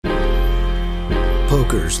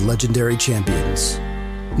Poker's legendary champions,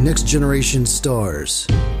 next generation stars,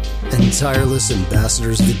 and tireless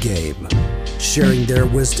ambassadors of the game, sharing their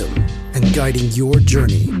wisdom and guiding your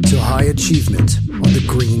journey to high achievement on the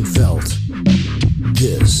green felt.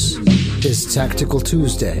 This is Tactical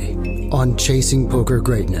Tuesday on Chasing Poker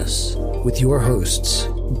Greatness with your hosts,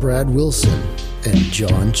 Brad Wilson and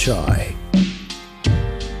John Chai.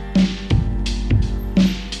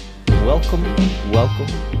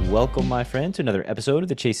 Welcome, my friend, to another episode of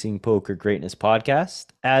the Chasing Poker Greatness podcast.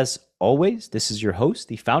 As always, this is your host,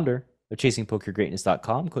 the founder of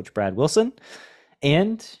ChasingPokerGreatness.com, Coach Brad Wilson.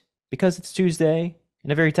 And because it's Tuesday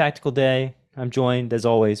and a very tactical day, I'm joined, as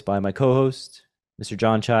always, by my co-host, Mr.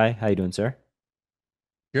 John Chai. How you doing, sir?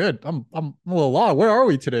 Good. I'm a little lost. Where are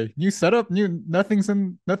we today? New setup, nothing's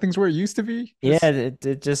where it used to be.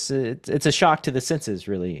 It's a shock to the senses,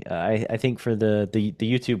 really. I think for the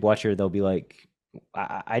YouTube watcher, they'll be like,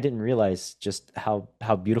 I didn't realize just how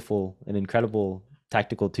beautiful and incredible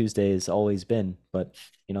Tactical Tuesday has always been. But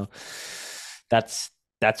you know, that's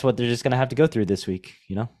what they're just gonna have to go through this week.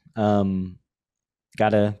 You know,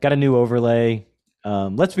 got a new overlay.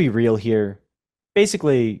 Let's be real here.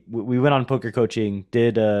 Basically, we went on poker coaching,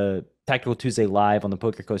 did a Tactical Tuesday live on the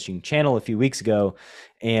poker coaching channel a few weeks ago.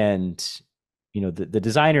 And, you know, the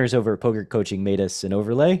designers over at poker coaching made us an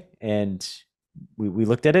overlay, and we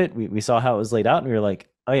looked at it. We saw how it was laid out, and we were like,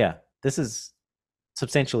 oh yeah, this is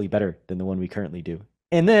substantially better than the one we currently do.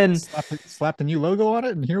 And then slapped a new logo on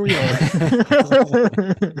it, and here we are.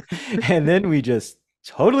 And then we just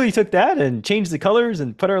totally took that and changed the colors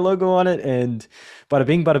and put our logo on it, and bada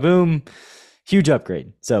bing, bada boom. Huge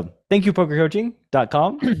upgrade. So thank you,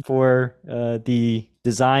 pokercoaching.com, for the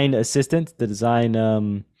design assistant, the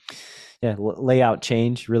design layout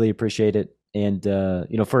change. Really appreciate it. And,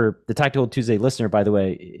 you know, for the Tactical Tuesday listener, by the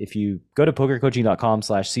way, if you go to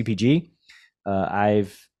pokercoaching.com/CPG,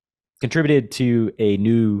 I've contributed to a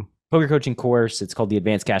new poker coaching course. It's called the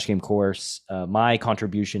Advanced Cash Game course. My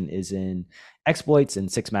contribution is in exploits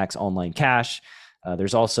and six max online cash.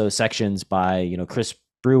 There's also sections by, you know, Chris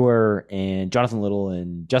Brewer and Jonathan Little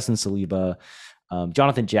and Justin Saliba,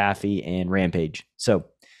 Jonathan Jaffe and Rampage. So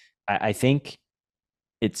I think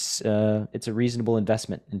it's a reasonable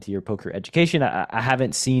investment into your poker education. I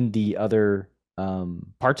haven't seen the other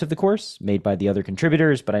parts of the course made by the other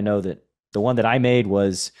contributors, but I know that the one that I made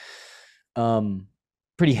was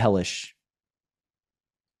pretty hellish.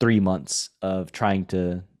 3 months of trying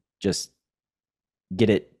to just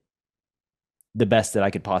get it the best that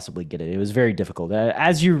I could possibly get it. It was very difficult.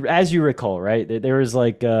 As you recall, right? There was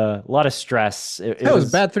like a lot of stress. It was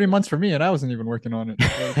bad 3 months for me, and I wasn't even working on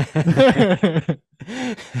it.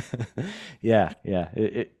 Yeah.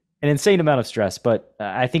 An insane amount of stress, but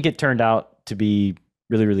I think it turned out to be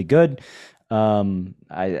really, really good.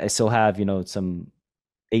 I still have, you know, some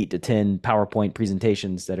 8 to 10 PowerPoint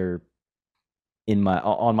presentations that are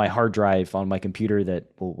on my hard drive on my computer that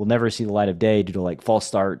will never see the light of day due to like false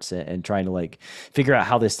starts and trying to like figure out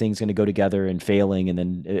how this thing's going to go together and failing, and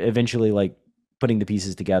then eventually like putting the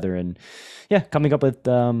pieces together and coming up with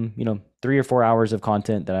 3 or 4 hours of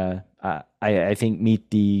content that I think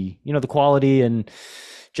meet the, you know, the quality, and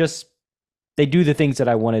just they do the things that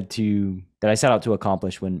I set out to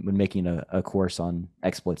accomplish when making a course on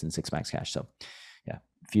exploits and six max cash. So yeah,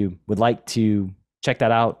 if you would like to check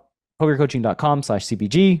that out,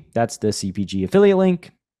 pokercoaching.com/CPG. That's the CPG affiliate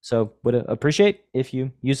link. So would appreciate if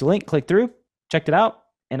you use the link, click through, checked it out.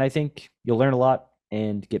 And I think you'll learn a lot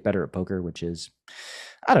and get better at poker, which is,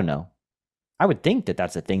 I don't know. I would think that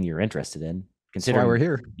that's a thing you're interested in, considering that's why we're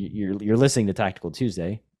here. You're listening to Tactical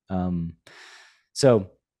Tuesday. So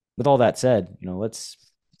with all that said, you know, let's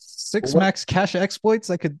six max cash exploits.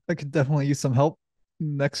 I could definitely use some help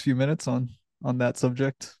in the next few minutes on that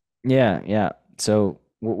subject. Yeah. So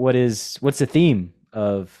what's the theme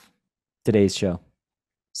of today's show?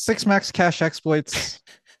 Six max cash exploits.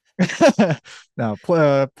 Now,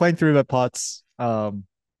 playing through the pots,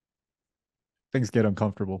 things get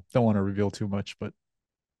uncomfortable. Don't want to reveal too much, but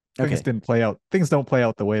things didn't play out. Things don't play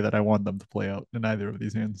out the way that I want them to play out in either of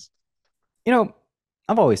these hands. You know,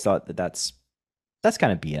 I've always thought that's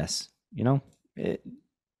kind of BS. You know, when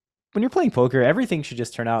you're playing poker, everything should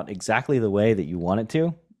just turn out exactly the way that you want it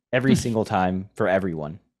to every single time for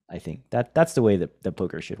everyone. I think that's the way that the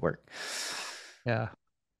poker should work. Yeah.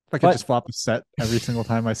 If I could just flop a set every single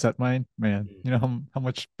time I set mine, man, you know how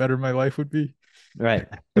much better my life would be. Right.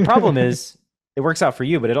 The problem is it works out for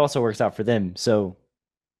you, but it also works out for them. So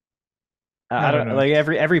I don't know. Like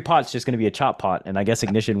every pot's just going to be a chop pot, and I guess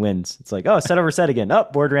Ignition wins. It's like, oh, set over set again. Oh,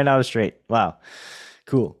 board ran out of straight. Wow.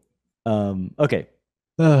 Cool. Okay.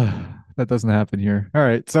 That doesn't happen here. All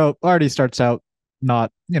right. So Artie starts out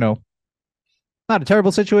not, not a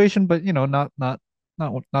terrible situation, but not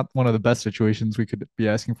one of the best situations we could be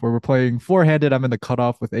asking for. We're playing four-handed. I'm in the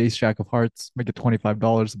cutoff with ace jack of hearts. Make it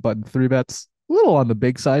 $25. Button three bets. A little on the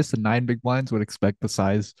big size to nine big blinds. Would expect the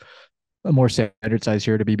size, a more standard size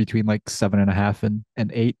here, to be between like 7.5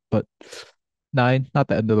 and eight, but nine, not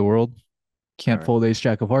the end of the world. All Can't right. fold ace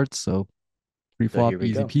jack of hearts, so free So here flop, we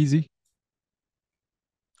easy go. peasy.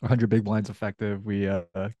 100 big blinds effective. We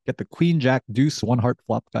get the queen jack deuce, one heart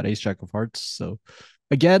flop, got ace jack of hearts. So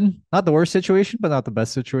again, not the worst situation, but not the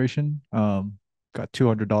best situation. Got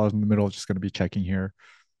 $200 in the middle, just going to be checking here.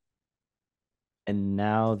 And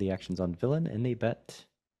now the action's on villain, and they bet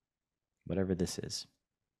whatever this is,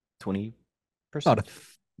 20%, About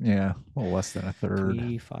yeah, a little less than a third.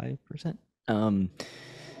 25%.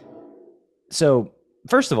 So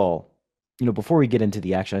first of all, before we get into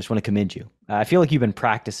the action, I just want to commend you. I feel like you've been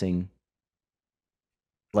practicing,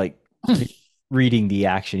 like reading the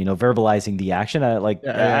action, verbalizing the action.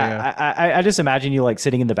 I just imagine you like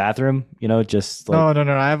sitting in the bathroom, just like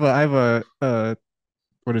No. I have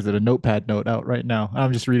what is it? A notepad note out right now.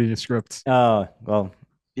 I'm just reading a script. oh well,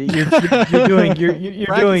 you're doing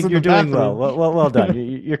Practice in you're the doing well. bathroom. Well done.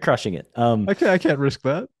 You're crushing it. I can't risk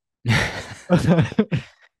that.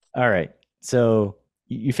 All right. So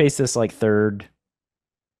you face this like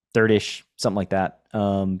third-ish, something like that.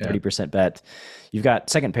 30% bet. You've got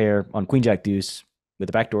second pair on Queen Jack Deuce with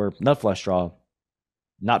the backdoor nut flush draw,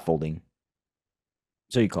 not folding.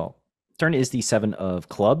 So you call. Turn is the 7 of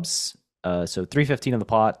clubs. So 315 on the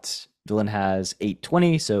pot. Villain has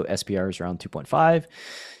 820, so SPR is around 2.5.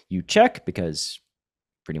 You check because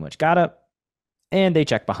pretty much got it, and they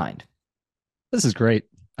check behind. This is great.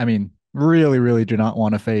 I mean, really, really do not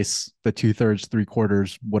want to face the 2/3,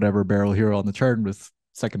 3/4, whatever barrel hero on the turn with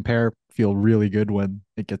second pair. Feel really good when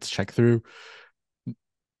it gets checked through.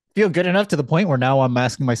 Feel good enough to the point where now I'm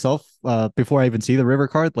asking myself, before I even see the river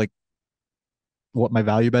card, like what my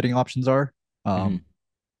value betting options are.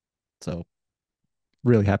 So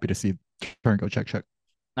really happy to see turn go check.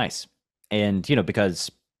 Nice. And,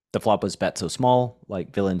 because the flop was bet so small,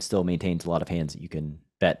 like villain still maintains a lot of hands that you can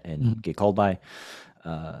bet and get called by.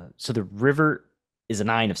 So the river is a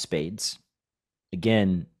 9 of spades.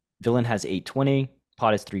 Again, villain has 820,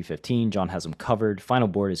 pot is 315, John has them covered. Final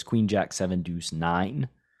board is queen jack 7 deuce 9.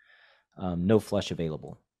 No flush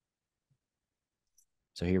available.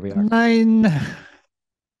 So here we are. 9.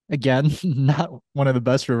 Again, not one of the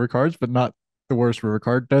best river cards, but not the worst river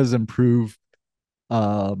card. Does improve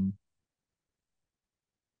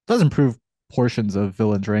portions of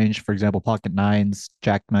villain's range. For example, pocket nines,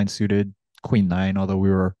 jack nine suited, queen nine, although we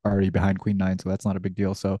were already behind queen nine, so that's not a big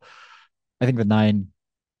deal. So I think the 9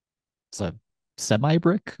 is a semi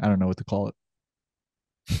brick. I don't know what to call it.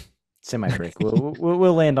 Semi brick.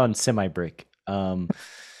 we'll land on semi brick.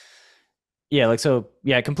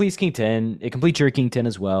 It completes king 10. It completes your king 10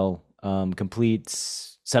 as well.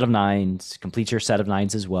 Completes set of nines, completes your set of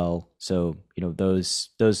nines as well. So, those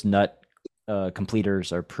nut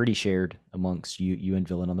completers are pretty shared amongst you and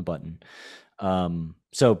villain on the button.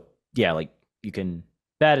 You can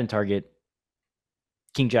bet and target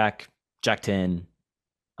king jack, jack 10,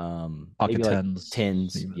 pocket tens,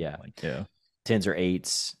 tens, tens or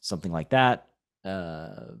eights, something like that.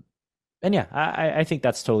 I think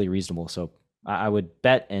that's totally reasonable. So I would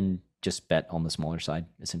bet and just bet on the smaller side,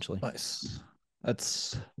 essentially. Nice.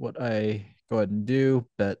 That's what I go ahead and do.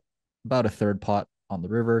 Bet about a third pot on the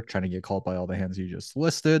river, trying to get called by all the hands you just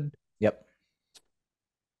listed. Yep.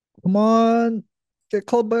 Come on. Get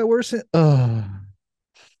called by a worse hand.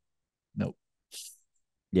 Nope.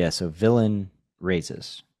 Yeah, so villain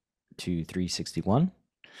raises to 361.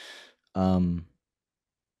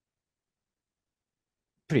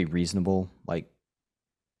 Pretty reasonable, like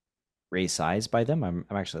raise size by them. I'm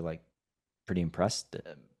actually like pretty impressed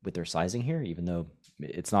with their sizing here, even though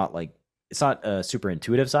it's not a super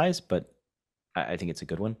intuitive size, but I think it's a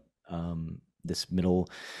good one. This middle,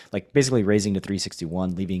 like basically raising to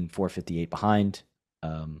 361, leaving 458 behind.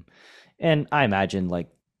 And I imagine like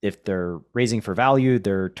if they're raising for value,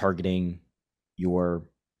 they're targeting your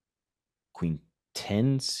queen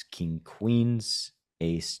tens, king queens,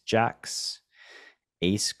 ace jacks,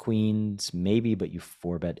 ace queens, maybe, but you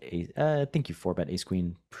four bet ace. I think you four bet ace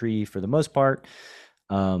queen pre for the most part.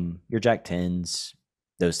 Your jack tens,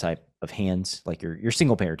 those type of hands, like your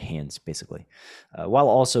single paired hands, basically, while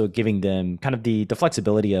also giving them kind of the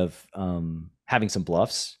flexibility of having some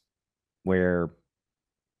bluffs where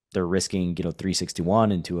they're risking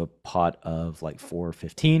 361 into a pot of like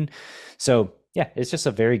 415. So yeah, it's just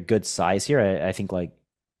a very good size here. I think like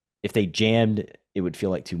if they jammed, it would feel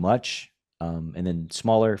like too much. And then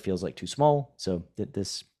smaller feels like too small. So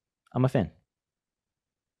this, I'm a fan.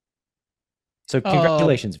 So Um,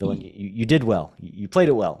 congratulations, Villain. You did well. You played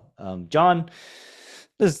it well. John,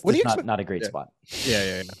 this what do is you expect? not a great Yeah, spot.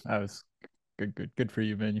 yeah. I was good for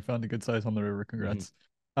you, man. You found a good size on the river. Mhm. Congrats.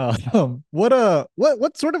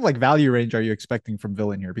 What sort of like value range are you expecting from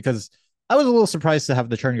villain here? Because I was a little surprised to have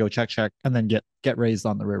the turn go check and then get raised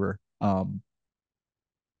on the river.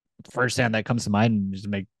 First hand that comes to mind is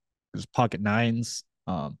make is pocket nines.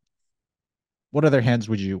 What other hands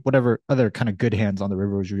would you, whatever other kind of good hands on the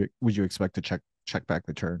river would you expect to check back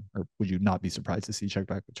the turn, or would you not be surprised to see check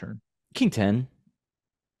back the turn? King 10,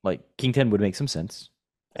 like King 10 would make some sense,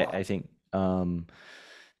 I think,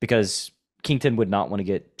 because King 10 would not want to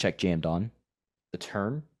get check jammed on the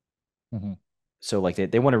turn. Mm-hmm. So like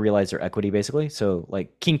they want to realize their equity basically. So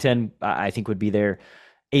like King 10, I think would be there.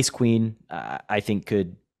 Ace Queen, I think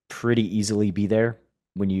could pretty easily be there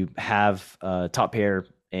when you have top pair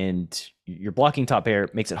and you're blocking top pair.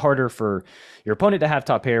 Makes it harder for your opponent to have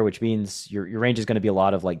top pair, which means your range is going to be a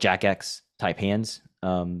lot of like Jack X type hands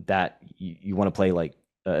that you want to play like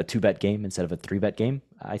a 2-bet game instead of a 3-bet game.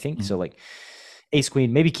 I think Mm-hmm. so. Like Ace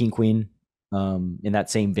Queen, maybe King Queen, in that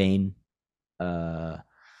same vein. Uh,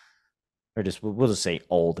 or just we'll just say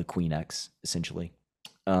all the Queen X essentially.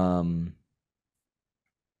 Um,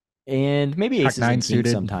 and maybe Jack aces nine and kings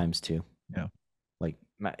suited. sometimes too. Yeah. Like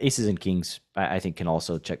aces and kings, I think can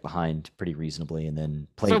also check behind pretty reasonably and then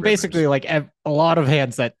play So rivers. basically, like a lot of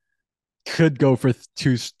hands that could go for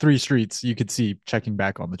three streets, you could see checking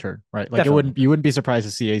back on the turn, right? Like Definitely, you wouldn't be surprised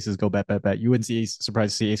to see aces go bet. You wouldn't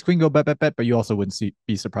surprised to see ace queen go bet, but you also wouldn't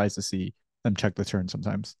be surprised to see them check the turn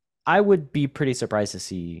sometimes. I would be pretty surprised to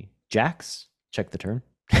see jacks check the turn.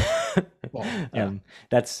 Well, yeah.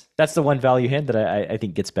 That's the one value hand that I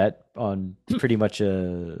think gets bet on pretty much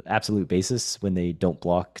a absolute basis when they don't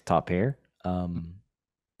block top pair.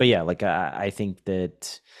 But yeah, like I think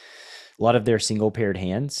that a lot of their single paired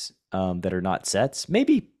hands that are not sets,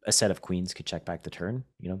 maybe a set of queens could check back the turn.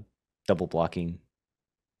 Double blocking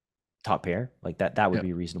top pair like that would Yeah.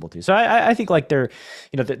 be reasonable too. So I think like they're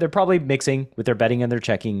probably mixing with their betting and their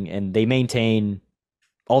checking, and they maintain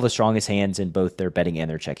all the strongest hands in both their betting and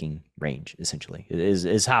their checking range. Essentially,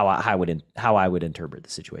 is how I would interpret the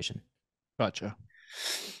situation. Gotcha.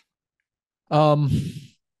 Um,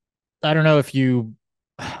 I don't know if you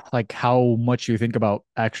like how much you think about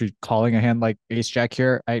actually calling a hand like ace jack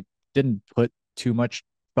here. I didn't put too much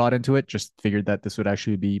thought into it. Just figured that this would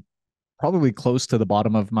actually be probably close to the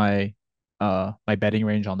bottom of my betting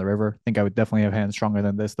range on the river. I think I would definitely have hands stronger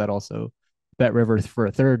than this that also bet river for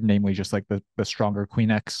a third, namely just like the stronger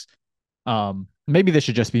queen X. Maybe this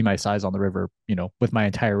should just be my size on the river, with my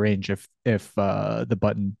entire range if the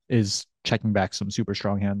button is checking back some super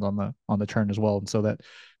strong hands on the turn as well. And so that,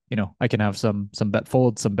 I can have some bet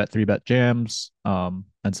folds, some bet three bet jams, and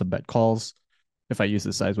some bet calls if I use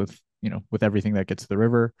this size with everything that gets to the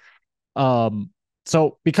river. Um,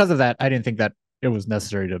 so because of that, I didn't think that it was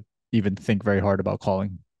necessary to even think very hard about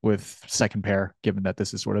calling with second pair, given that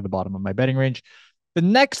this is sort of the bottom of my betting range. The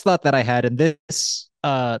next thought that I had, and this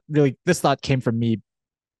thought came from me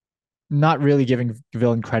not really giving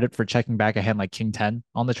villain credit for checking back a hand like King 10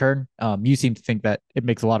 on the turn. You seem to think that it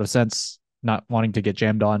makes a lot of sense, not wanting to get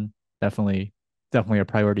jammed on. Definitely a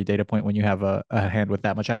priority data point when you have a hand with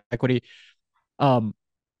that much equity. Um,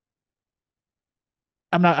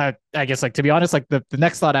 I'm not. I guess like to be honest, like the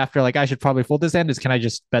next thought after like I should probably fold this hand is can I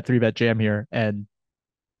just bet three bet jam here and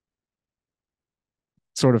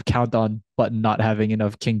sort of count on button not having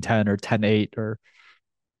enough King 10 or 10-8 or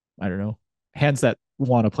I don't know hands that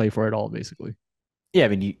want to play for it all basically. Yeah, I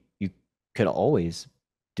mean you could always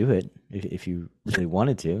do it if you really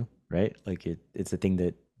wanted to, right? Like it's a thing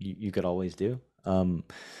that you could always do.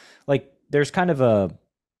 Like there's kind of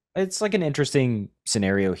it's like an interesting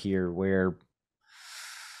scenario here where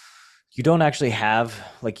you don't actually have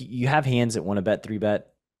like you have hands that want to bet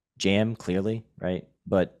 3-bet jam clearly, right?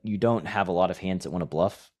 But you don't have a lot of hands that want to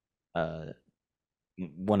bluff, uh,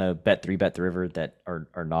 want to bet 3-bet the river that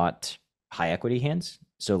are not high equity hands.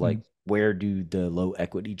 So like, Mm. where do the low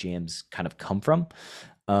equity jams kind of come from?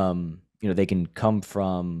 They can come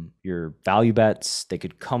from your value bets. They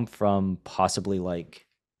could come from possibly like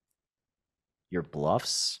your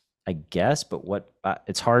bluffs, I guess. But what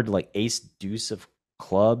it's hard, like ace deuce of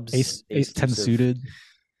clubs, Ace ace 10 deuce of suited.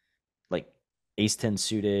 like ace 10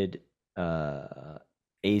 suited, uh,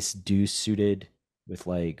 ace deuce suited with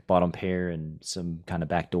like bottom pair and some kind of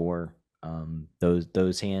backdoor.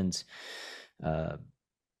 Those hands, uh,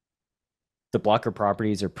 the blocker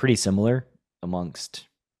properties are pretty similar amongst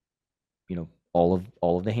all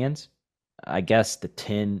of the hands. I guess the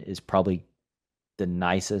 10 is probably the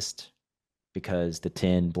nicest because the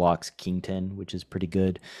 10 blocks king 10, which is pretty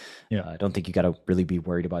good. Yeah. I don't think you got to really be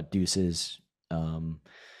worried about deuces.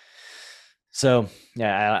 So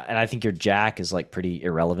yeah, and I think your jack is like pretty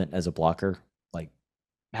irrelevant as a blocker. Like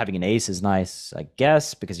having an ace is nice, I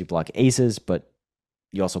guess, because you block aces, but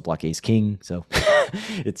you also block ace king. So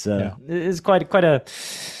it's quite a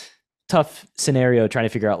tough scenario trying to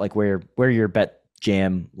figure out like where your bet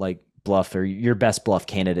jam like bluff or your best bluff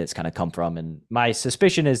candidates kind of come from. And my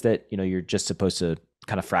suspicion is that, you know, you're just supposed to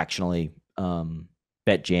kind of fractionally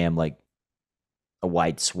bet jam like a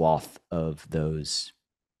wide swath of those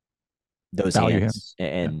Value hands,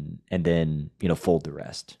 and then, you know, fold the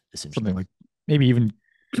rest essentially. Something like maybe even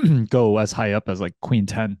go as high up as like queen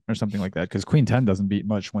 10 or something like that, because queen 10 doesn't beat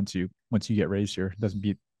much once you get raised here. It doesn't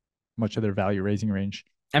beat much of their value raising range.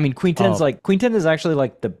 I mean, queen 10 is actually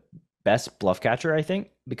like the best bluff catcher, I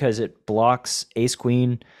think, because it blocks ace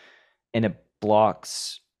queen and it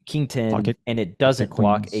blocks king 10 and it doesn't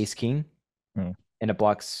block ace king and it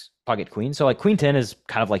blocks pocket queen. So like queen 10 is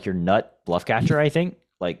kind of like your nut bluff catcher, I think.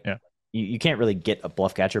 Like you can't really get a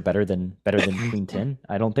bluff catcher better than queen 10,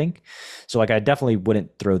 I don't think. So like I definitely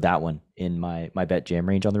wouldn't throw that one in my bet jam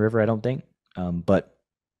range on the river, I don't think. But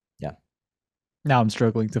yeah. Now I'm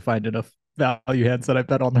struggling to find enough value hands that I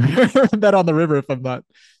bet on the river, if I'm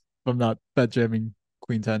not bet jamming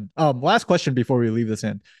queen 10. Last question before we leave this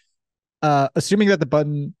in. Assuming that the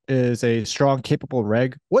button is a strong, capable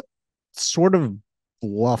reg, what sort of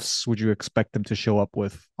bluffs would you expect them to show up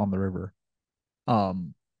with on the river?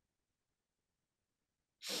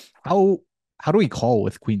 How do we call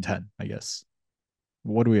with queen 10, I guess?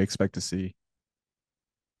 What do we expect to see?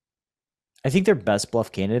 I think their best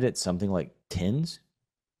bluff candidate is something like tens.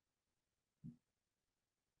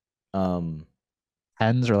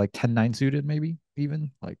 Tens or like 10-9 suited, maybe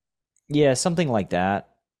even like. Yeah, something like that.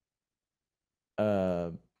 You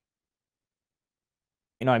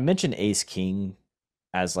know, I mentioned ace king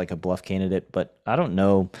as like a bluff candidate, but I don't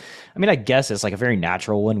know. I mean, I guess it's like a very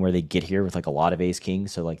natural one where they get here with like a lot of ace king.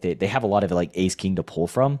 So like they have a lot of like ace king to pull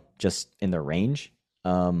from just in their range.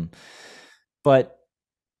 But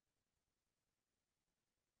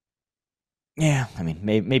yeah, I mean,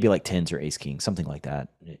 maybe like tens or ace king, something like that.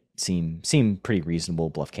 It seem pretty reasonable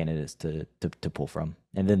bluff candidates to pull from.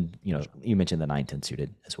 And then, you know, you mentioned the 9-10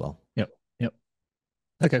 suited as well. Yep.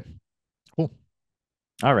 Okay, cool.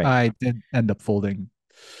 All right. I did end up folding.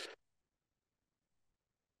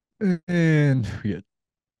 And we get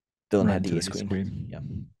Dylan had the ace queen. Yeah.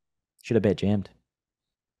 Should have bet jammed.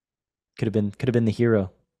 Could have been the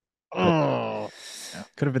hero. Oh, yeah.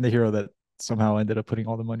 Could have been the hero that somehow ended up putting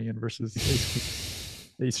all the money in versus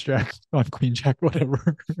ace jack on queen jack,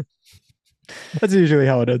 whatever. That's usually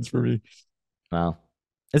how it ends for me. Well,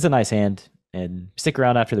 it's a nice hand, and stick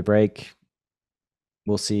around after the break.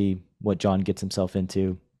 We'll see what John gets himself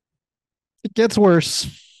into. It gets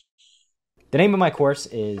worse. The name of my course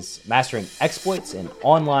is Mastering Exploits in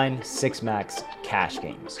Online 6-Max Cash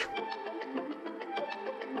Games.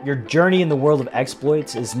 Your journey in the world of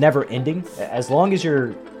exploits is never ending. As long as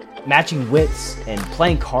you're matching wits and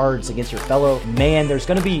playing cards against your fellow man, there's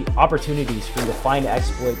going to be opportunities for you to find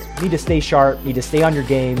exploits. You need to stay sharp, need to stay on your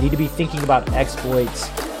game, need to be thinking about exploits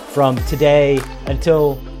from today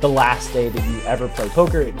until the last day that you ever play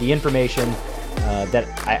poker. The information that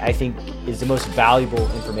I think is the most valuable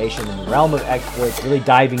information in the realm of exploits, really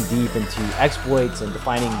diving deep into exploits and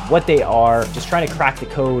defining what they are, just trying to crack the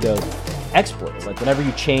code of exploits. Like whenever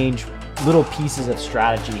you change little pieces of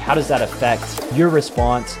strategy, how does that affect your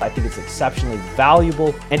response? I think it's exceptionally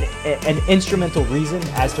valuable and an instrumental reason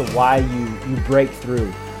as to why you break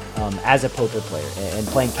through as a poker player and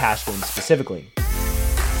playing cash games specifically.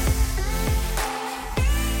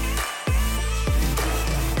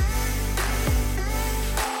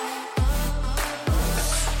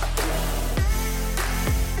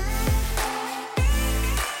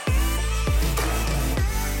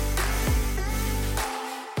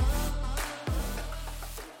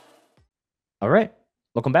 All right,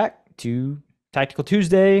 welcome back to Tactical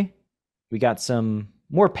Tuesday. We got some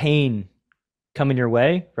more pain coming your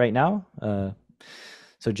way right now.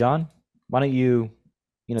 So John, why don't you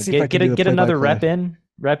get another rep in,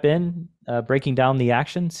 breaking down the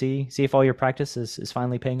action. See if all your practice is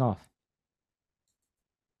finally paying off.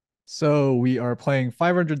 So we are playing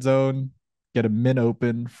 500 zone. Get a min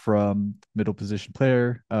open from middle position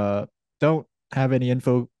player. Don't have any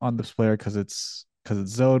info on this player because it's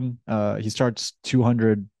zone. He starts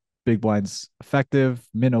 200 big blinds effective.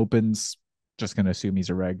 Min opens. Just gonna assume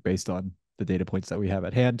he's a reg based on the data points that we have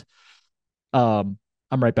at hand. I'm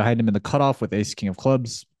right behind him in the cutoff with ace king of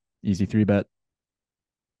clubs. Easy 3-bet.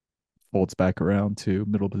 folds back around to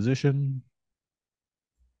middle position,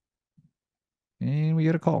 and we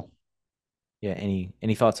get a call. Yeah.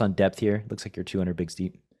 Any thoughts on depth here? Looks like you're 200 bigs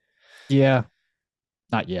deep. Yeah,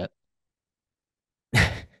 not yet.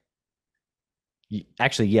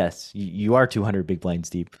 Actually, yes, you are 200 big blinds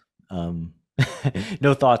deep. Um,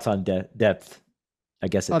 no thoughts on depth, I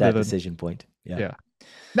guess, at Other that than decision point. Yeah. yeah,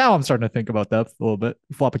 now I'm starting to think about depth a little bit.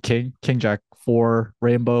 Flop a king jack four,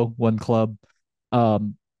 rainbow, one club. At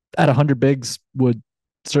 100 bigs would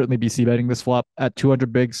certainly be c betting this flop. At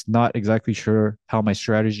 200 bigs, not exactly sure how my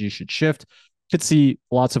strategy should shift. Could see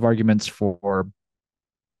lots of arguments for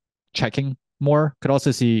checking more. Could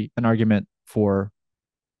also see an argument for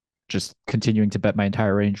just continuing to bet my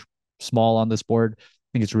entire range small on this board. I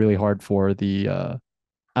think it's really hard for the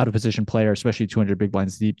out of position player, especially 200 big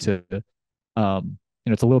blinds deep, to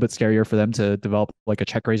it's a little bit scarier for them to develop like a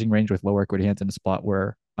check raising range with lower equity hands in a spot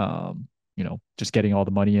where just getting all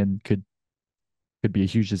the money in could be a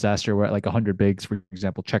huge disaster. Where at like 100 bigs, for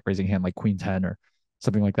example, check raising hand like queen 10 or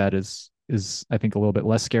something like that is I think a little bit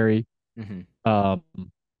less scary. Mm-hmm. Um,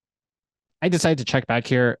 I decided to check back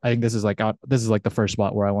here. I think this is like the first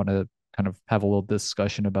spot where I want to kind of have a little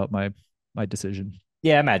discussion about my decision.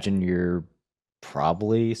 Yeah, I imagine you're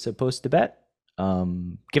probably supposed to bet.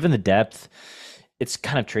 Given the depth, it's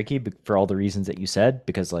kind of tricky for all the reasons that you said,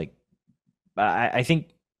 because like I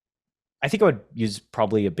think I would use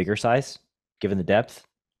probably a bigger size given the depth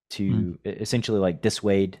to essentially like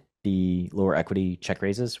dissuade the lower equity check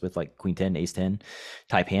raises with like queen 10, ace 10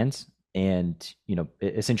 type hands, and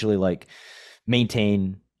essentially like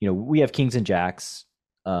maintain, we have kings and jacks,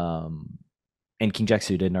 and king jack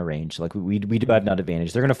suited in our range. Like we do have an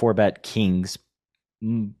advantage. They're going to four bet kings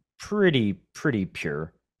pretty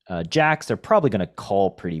pure. Jacks, they're probably going to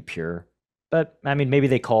call pretty pure, but I mean maybe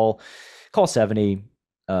they call 70,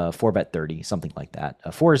 four bet 30, something like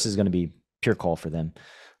that. Fours is going to be pure call for them.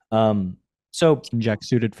 So King jack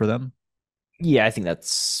suited for them. yeah, I think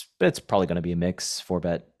that's probably going to be a mix four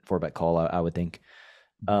bet call. I would think.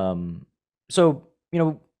 So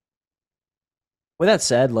with that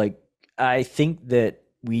said, like I think that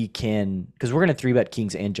we can, because we're going to three bet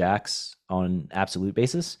kings and jacks on absolute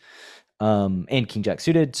basis, and king jack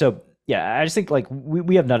suited. So yeah, I just think like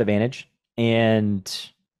we have nut advantage, and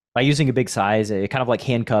by using a big size, it kind of like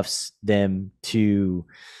handcuffs them to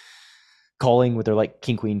calling with their like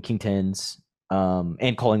king queen king tens,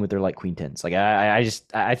 and calling with their like queen tens. Like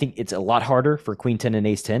I think it's a lot harder for queen 10 and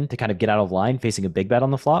ace 10 to kind of get out of line facing a big bet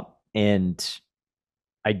on the flop, and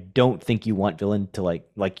I don't think you want villain to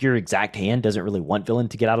like your exact hand doesn't really want villain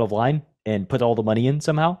to get out of line and put all the money in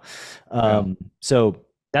somehow. So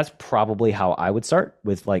that's probably how I would start,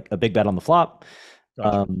 with like a big bet on the flop.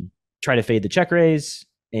 Gotcha. Try to fade the check raise,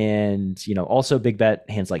 and also big bet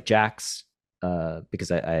hands like jacks,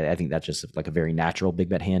 because I think that's just like a very natural big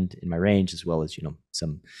bet hand in my range, as well as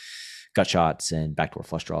some gut shots and backdoor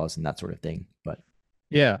flush draws and that sort of thing. But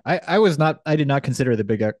yeah, I did not consider the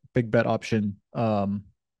big bet option.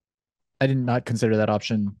 I did not consider that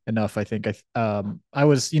option enough. I think I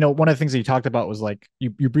was, one of the things that you talked about was like you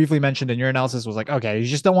briefly mentioned in your analysis was like, okay, you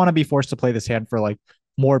just don't want to be forced to play this hand for like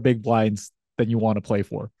more big blinds than you want to play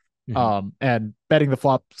for. And betting the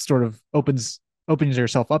flop sort of opens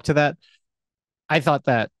yourself up to that. I thought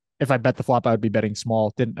that if I bet the flop, I would be betting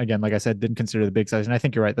small. Like I said, didn't consider the big size. And I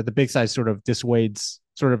think you're right that the big size sort of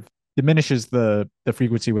diminishes the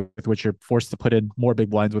frequency with which you're forced to put in more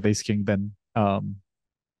big blinds with ace king than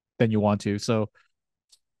you want to. So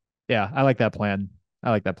yeah, I like that plan.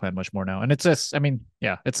 I like that plan much more now. And it's just, I mean,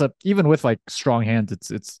 yeah, even with like strong hands,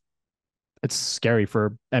 it's scary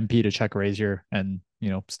for MP to check raise here and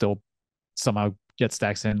still somehow get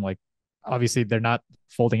stacks in. Like obviously they're not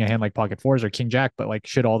folding a hand like pocket fours or king jack, but like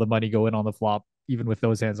should all the money go in on the flop, even with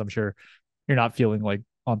those hands, I'm sure you're not feeling like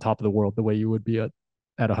on top of the world the way you would be at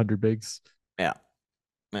 100 bigs. Yeah.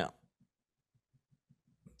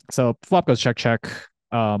 So flop goes check.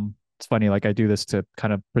 It's funny, like I do this to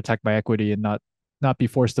kind of protect my equity and not be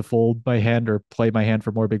forced to fold my hand or play my hand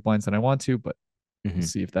for more big blinds than I want to, but we'll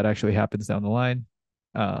see if that actually happens down the line.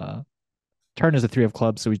 Turn is a 3 of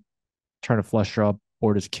clubs, so we turn a flush draw.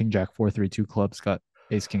 Board is king jack 4-3-2 clubs, got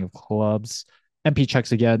ace king of clubs. MP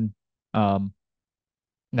checks again. Now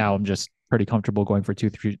I'm just pretty comfortable going for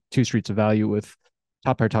two streets of value with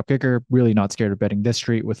top pair, top kicker. Really not scared of betting this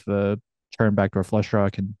street with the turn backdoor flush draw. I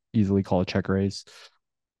can easily call a check raise.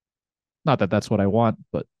 Not that that's what I want,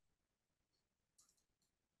 but.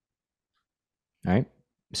 All right.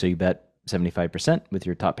 So you bet 75% with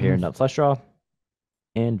your top pair nut flush draw,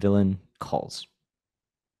 and villain calls.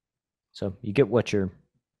 So you get what you're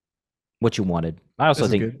what you wanted. I also This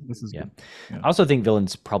is think, good. This is yeah, good. Yeah. I also think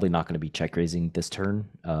villain's probably not going to be check raising this turn.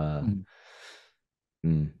 Mhm.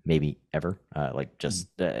 Maybe ever. Like Mhm. just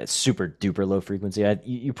super duper low frequency.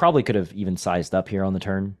 You probably could have even sized up here on the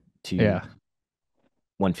turn to Yeah.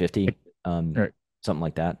 150, Right. something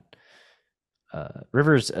like that.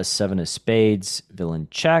 River's a 7 of spades. Villain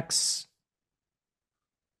checks.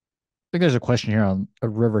 I think there's a question here on a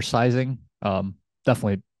river sizing.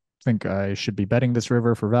 Definitely think I should be betting this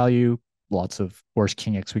river for value. Lots of worse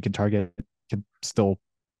king X we can target. Can still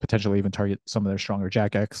potentially even target some of their stronger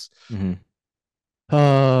jack X. Mm-hmm.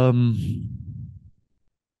 Um,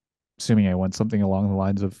 assuming I went something along the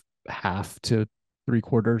lines of half to three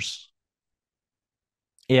quarters.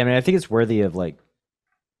 Yeah, I mean, I think it's worthy of like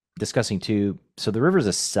discussing too. So the river's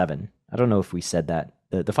a 7. I don't know if we said that.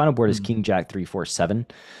 The final board is Hmm. King Jack 3 4 7.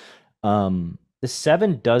 The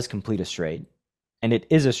 7 does complete a straight, and it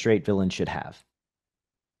is a straight villain should have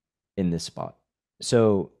in this spot.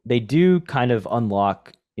 So they do kind of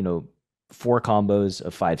unlock, 4 combos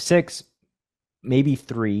of 5 6, maybe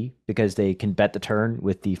 3 because they can bet the turn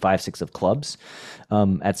with the 5 6 of clubs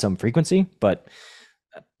at some frequency. But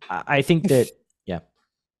I think that, yeah.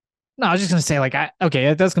 No, I was just gonna say, like, okay,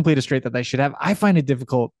 it does complete a straight that they should have. I find it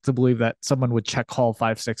difficult to believe that someone would check call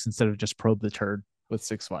 5 6 instead of just probe the turn with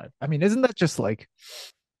 6 5. I mean, isn't that just like,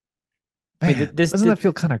 I mean, man, doesn't that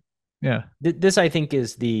feel kind of, yeah, this I think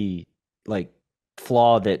is the like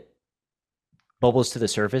flaw that bubbles to the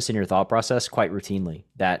surface in your thought process quite routinely,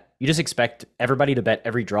 that you just expect everybody to bet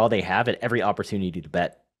every draw they have at every opportunity to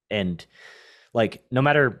bet. And like, no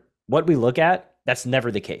matter what we look at, that's never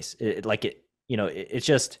the case. It's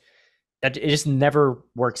just that it just never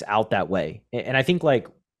works out that way. And I think like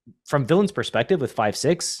from Villain's perspective with 5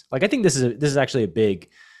 6, like I think this is actually a big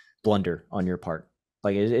blunder on your part.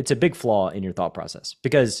 Like it's a big flaw in your thought process,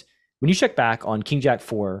 because when you check back on King Jack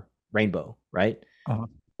 4 Rainbow, right? uh-huh.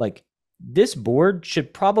 Like this board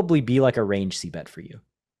should probably be like a range C bet for you.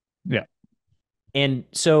 Yeah. And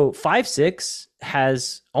so 5 6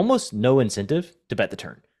 has almost no incentive to bet the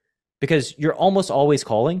turn, because you're almost always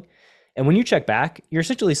calling. And when you check back, you're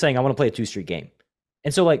essentially saying, I want to play a 2-street game.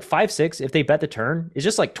 And so like 5 6, if they bet the turn, is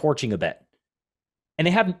just like torching a bet. And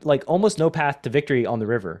they have like almost no path to victory on the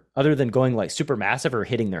river other than going like super massive or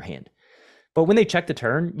hitting their hand. But when they check the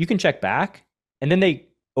turn, you can check back, and then they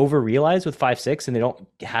over realize with 5 6 and they don't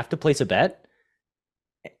have to place a bet.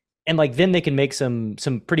 And like then they can make some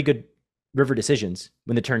pretty good river decisions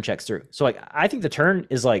when the turn checks through. So like I think the turn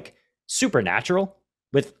is like supernatural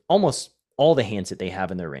with almost all the hands that they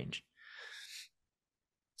have in their range.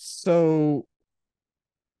 So,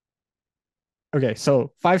 okay,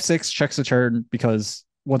 so 5 6 checks the turn because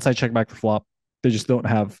once I check back the flop, they just don't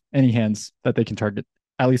have any hands that they can target,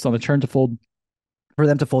 at least on the turn to fold. For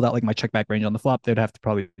them to fold out like my check back range on the flop, they'd have to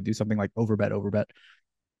probably do something like overbet,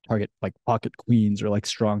 target like pocket queens or like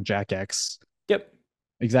strong jack X. Yep.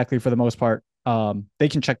 Exactly, for the most part. They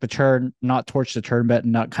can check the turn, not torch the turn bet,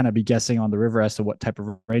 and not kind of be guessing on the river as to what type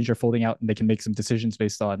of range they're folding out, and they can make some decisions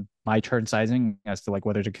based on my turn sizing as to like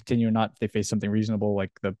whether to continue or not. If they face something reasonable,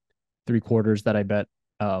 like the three quarters that I bet,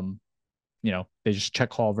 they just check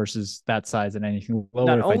call versus that size, and anything lower.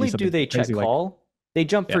 Not If I do only do something they check crazy, like, call, they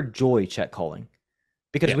jump yeah, for joy check calling.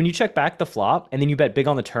 Because yeah, when you check back the flop and then you bet big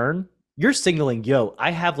on the turn, you're signaling, yo,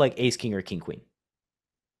 I have like ace king or king queen.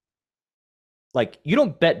 Like you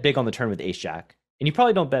don't bet big on the turn with ace jack, and you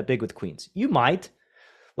probably don't bet big with queens. You might,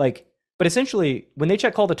 like, but essentially when they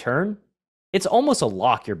check call the turn, it's almost a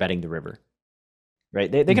lock you're betting the river,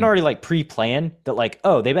 right? They can already like pre-plan that, like,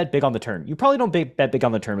 oh, they bet big on the turn. You probably don't bet big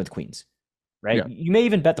on the turn with queens, right? yeah. You may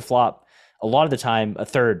even bet the flop a lot of the time a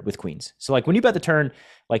third with queens. So like when you bet the turn,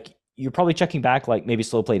 like you're probably checking back like maybe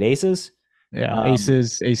slow played aces. Yeah,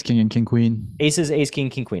 aces, ace king and king queen. Aces, ace king,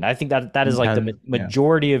 king queen. I think that is like the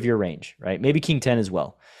majority of your range, right? Maybe king 10 as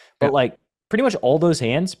well. But yeah, like pretty much all those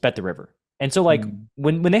hands bet the river. And so like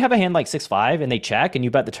when they have a hand like 6-5 and they check and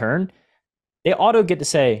you bet the turn, they auto get to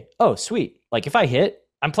say, oh, sweet. Like if I hit,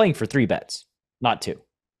 I'm playing for 3 bets, not 2.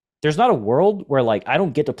 There's not a world where like I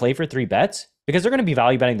don't get to play for 3 bets, because they're going to be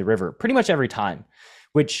value betting the river pretty much every time,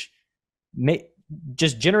 which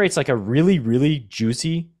just generates like a really, really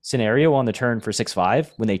juicy scenario on the turn for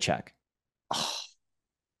 6-5 when they check.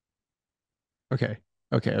 Okay.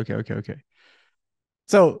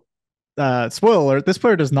 So, spoiler alert: this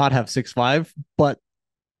player does not have 6-5, but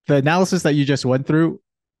the analysis that you just went through,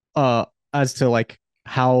 as to like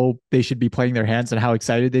how they should be playing their hands and how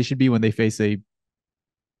excited they should be when they face a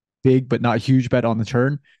big but not huge bet on the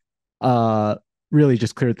turn, really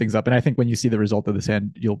just cleared things up. And I think when you see the result of this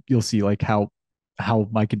hand, you'll see like how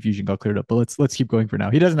my confusion got cleared up. But let's keep going for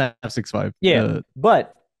now. He doesn't have 6-5. Yeah,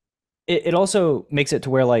 but it also makes it to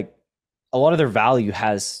where like a lot of their value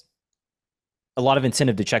has a lot of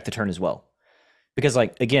incentive to check the turn as well. Because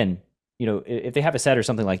like, again, you know, if they have a set or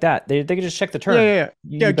something like that, they can just check the turn.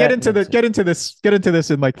 Yeah. Get into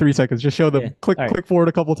this in like 3 seconds. Just show them, click forward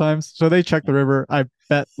a couple times. So they check the river. I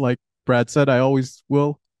bet, like Brad said, I always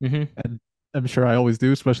will. Mm-hmm. And I'm sure I always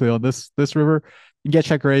do, especially on this river. You get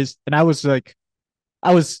check raised. And I was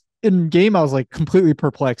in game, I was like completely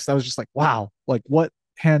perplexed. I was just like, wow, like what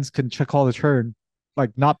hands can call the turn,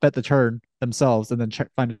 like not bet the turn themselves and then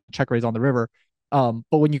find a check raise on the river. But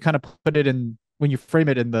when you kind of put it in, when you frame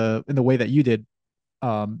it in the way that you did,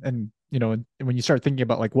 and you know, and when you start thinking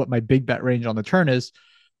about like what my big bet range on the turn is,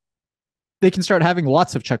 they can start having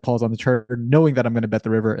lots of check calls on the turn, knowing that I'm going to bet the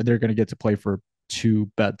river, and they're going to get to play for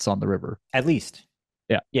 2 bets on the river at least.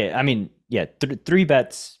 Yeah. I mean, 3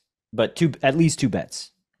 bets, but at least 2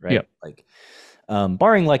 bets, right? Yeah. Like,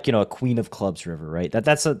 barring like, you know, a queen of clubs river, right?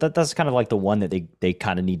 That's kind of like the one that they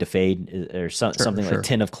kind of need to fade, or something like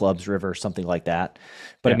 10 of clubs river, something like that.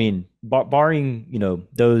 But I mean, barring, you know,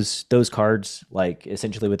 those cards, like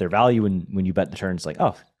essentially with their value, when you bet the turn, it's like,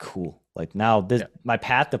 oh, cool. Like now my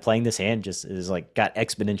path to playing this hand just is like got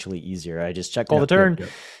exponentially easier. I just check all the turn,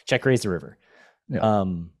 check raise the river. Yeah.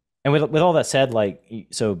 And with all that said, like,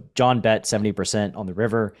 so John bet 70% on the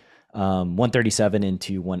river, 137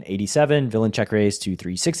 into 187, villain check raise to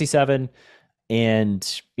 367.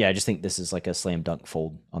 And yeah, I just think this is like a slam dunk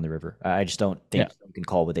fold on the river. I just don't think you can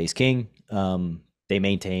call with ace king. They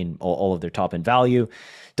maintain all of their top end value,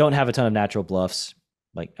 don't have a ton of natural bluffs.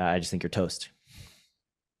 Like, I just think you're toast.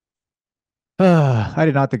 I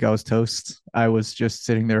did not think I was toast. I was just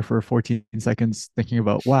sitting there for 14 seconds thinking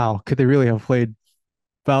about, wow, could they really have played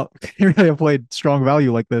strong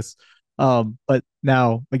value like this? But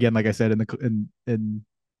now, again, like I said, in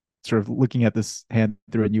sort of looking at this hand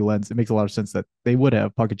through a new lens, it makes a lot of sense that they would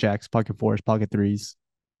have pocket jacks, pocket fours, pocket threes,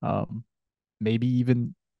 maybe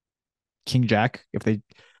even king jack. If they're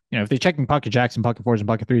checking pocket jacks and pocket fours and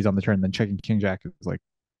pocket threes on the turn, then checking king jack is like,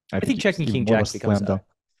 I think checking king jack becomes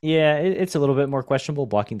it's a little bit more questionable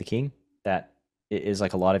blocking the king. That is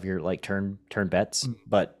like a lot of your like turn bets,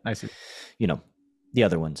 but I see. You know, the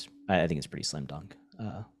other ones, I think it's pretty slam dunk.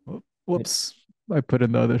 Whoops! I put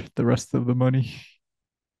in the rest of the money.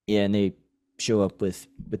 Yeah, and they show up with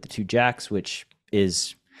the 2 jacks, which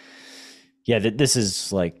is, this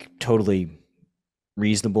is like totally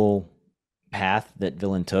reasonable path that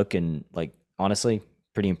villain took, and like honestly,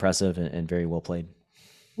 pretty impressive and very well played.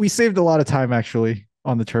 We saved a lot of time actually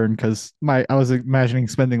on the turn because I was imagining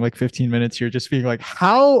spending like 15 minutes here just being like,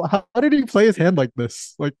 how did he play his hand like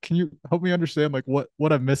this? Like, can you help me understand like what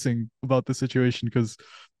I'm missing about the situation? Because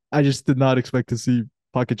I just did not expect to see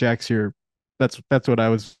pocket jacks here. That's what I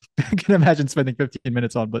was gonna imagine spending 15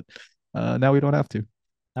 minutes on, but now we don't have to.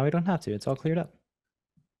 Now we don't have to. It's all cleared up.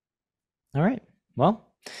 All right. Well,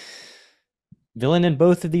 villain in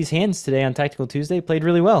both of these hands today on Tactical Tuesday played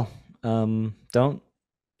really well. Don't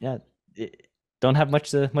have much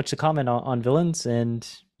to comment on villains, and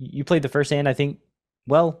you played the first hand, I think,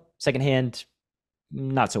 well. Second hand,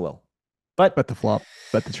 not so well. But bet the flop,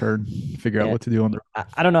 bet the turn, figure out what to do on the.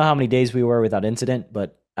 I don't know how many days we were without incident,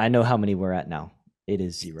 but I know how many we're at now. It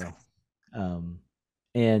is 0.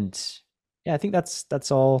 And yeah, I think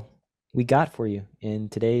that's all we got for you in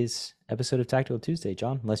today's episode of Tactical Tuesday,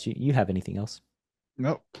 John. Unless you have anything else.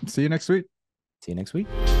 Nope. See you next week. See you next week.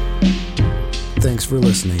 Thanks for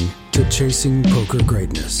listening to Chasing Poker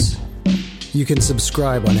Greatness. You can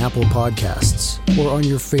subscribe on Apple Podcasts or on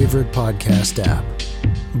your favorite podcast app.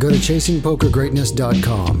 Go to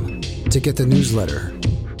chasingpokergreatness.com to get the newsletter,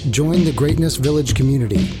 join the Greatness Village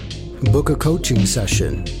community, book a coaching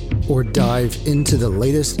session, or dive into the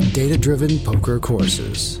latest data-driven poker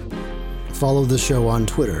courses. Follow the show on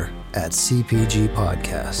Twitter at CPG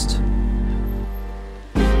Podcast.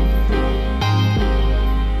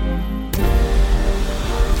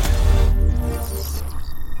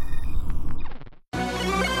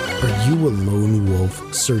 Are you a lone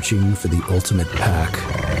wolf searching for the ultimate pack?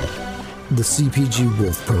 The CPG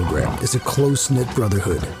Wolf program is a close-knit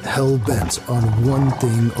brotherhood hell-bent on one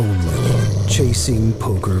thing only: chasing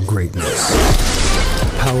poker greatness.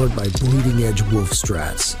 Powered by bleeding-edge wolf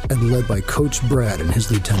strats and led by Coach Brad and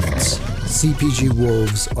his lieutenants, CPG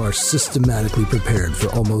Wolves are systematically prepared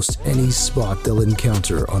for almost any spot they'll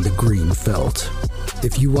encounter on the green felt.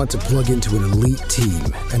 If you want to plug into an elite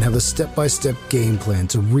team and have a step-by-step game plan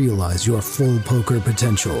to realize your full poker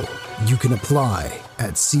potential, you can apply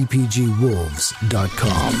at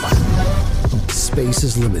cpgwolves.com. Space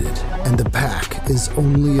is limited, and the pack is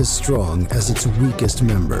only as strong as its weakest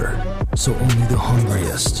member. So only the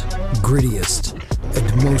hungriest, grittiest,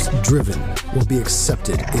 and most driven will be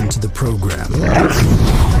accepted into the program.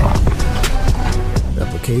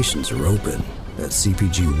 Applications are open at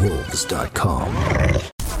cpgwolves.com.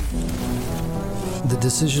 The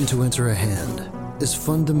decision to enter a hand is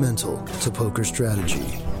fundamental to poker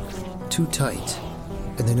strategy. Too tight,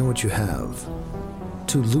 and they know what you have.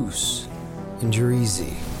 Too loose, and you're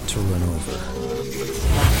easy to run over.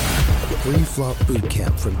 Pre-flop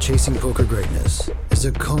bootcamp from Chasing Poker Greatness is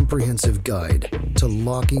a comprehensive guide to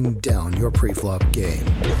locking down your pre-flop game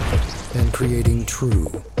and creating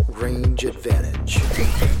true range advantage.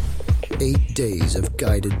 8 days of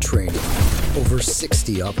guided training, over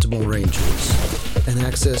 60 optimal ranges, and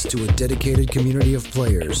access to a dedicated community of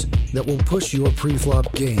players that will push your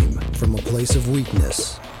pre-flop game from a place of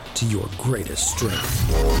weakness to your greatest strength.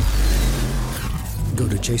 Go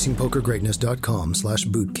to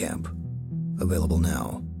chasingpokergreatness.com/bootcamp. Available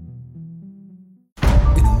now.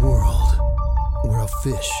 In a world where a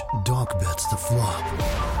fish donk bets the flop,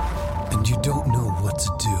 and you don't know what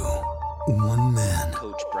to do, one man,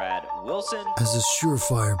 Coach Brad Wilson, has a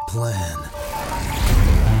surefire plan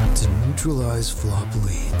to neutralize flop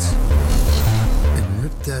leads and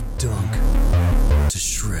rip that dunk to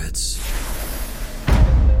shreds.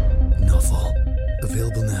 Nuffle.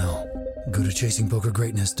 Available now. Go to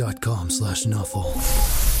chasingpokergreatness.com/nuffle.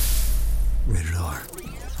 Rated R.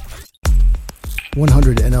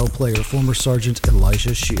 100 NL player, former Sergeant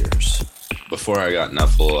Elijah Shears. Before I got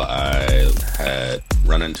Nuffle, I had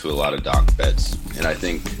run into a lot of donk bets. And I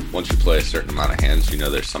think once you play a certain amount of hands, you know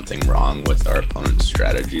there's something wrong with our opponent's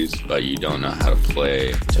strategies, but you don't know how to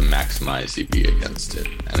play to maximize CP against it.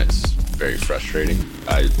 And it's very frustrating.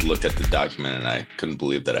 I looked at the document and I couldn't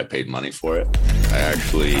believe that I paid money for it. I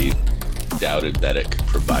actually doubted that it could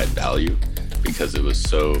provide value because it was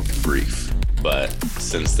so brief. But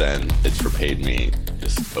since then, it's repaid me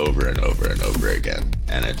just over and over and over again.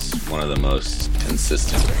 And it's one of the most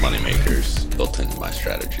consistent moneymakers built into my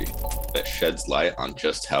strategy. That sheds light on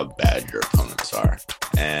just how bad your opponents are.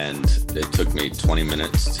 And it took me 20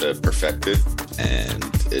 minutes to perfect it, and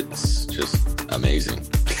it's just amazing.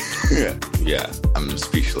 Yeah, I'm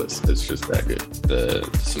speechless. It's just that good. The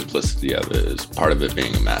simplicity of it is part of it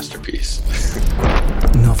being a masterpiece.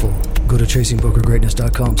 Nuffle. Go to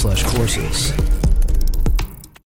chasingpokergreatness.com/courses.